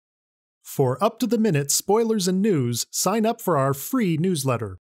For up-to-the-minute spoilers and news, sign up for our free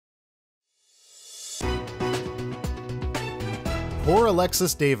newsletter. Poor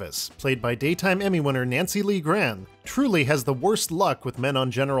Alexis Davis, played by daytime Emmy-winner Nancy Lee Grahn, truly has the worst luck with men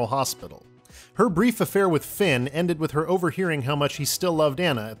on General Hospital. Her brief affair with Finn ended with her overhearing how much he still loved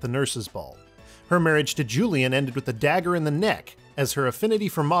Anna at the nurses' ball. Her marriage to Julian ended with a dagger in the neck, as her affinity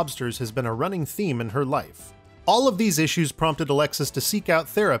for mobsters has been a running theme in her life. All of these issues prompted Alexis to seek out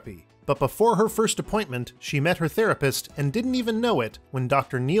therapy, but before her first appointment, she met her therapist and didn't even know it when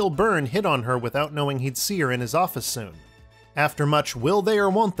Dr. Neil Byrne hit on her without knowing he'd see her in his office soon. After much will they or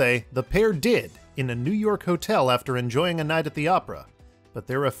won't they, the pair did, in a New York hotel after enjoying a night at the opera. But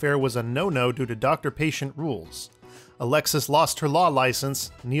their affair was a no-no due to doctor-patient rules. Alexis lost her law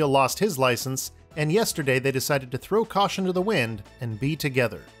license, Neil lost his license, and yesterday they decided to throw caution to the wind and be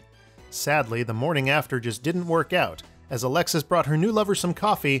together. Sadly, the morning after just didn't work out, as Alexis brought her new lover some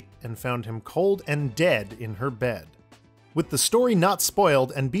coffee and found him cold and dead in her bed. With the story not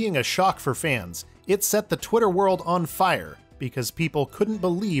spoiled and being a shock for fans, it set the Twitter world on fire because people couldn't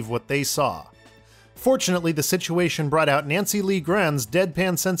believe what they saw. Fortunately, the situation brought out Nancy Lee Grahn's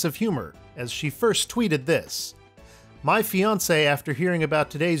deadpan sense of humor, as she first tweeted this: "My fiancé, after hearing about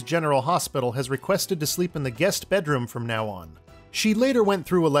today's General Hospital, has requested to sleep in the guest bedroom from now on." She later went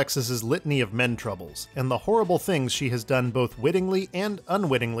through Alexis's litany of men troubles, and the horrible things she has done both wittingly and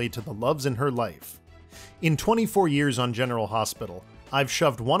unwittingly to the loves in her life. "In 24 years on General Hospital, I've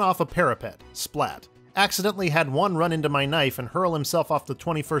shoved one off a parapet, splat. Accidentally had one run into my knife and hurl himself off the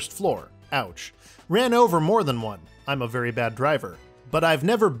 21st floor, ouch. Ran over more than one, I'm a very bad driver. But I've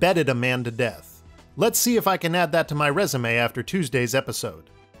never bedded a man to death. Let's see if I can add that to my resume after Tuesday's episode."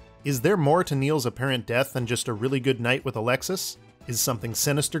 Is there more to Neil's apparent death than just a really good night with Alexis? Is something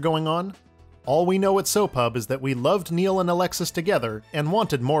sinister going on? All we know at SoapHub is that we loved Neil and Alexis together and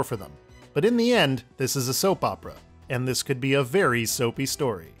wanted more for them. But in the end, this is a soap opera, and this could be a very soapy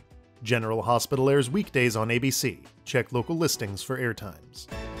story. General Hospital airs weekdays on ABC. Check local listings for airtimes.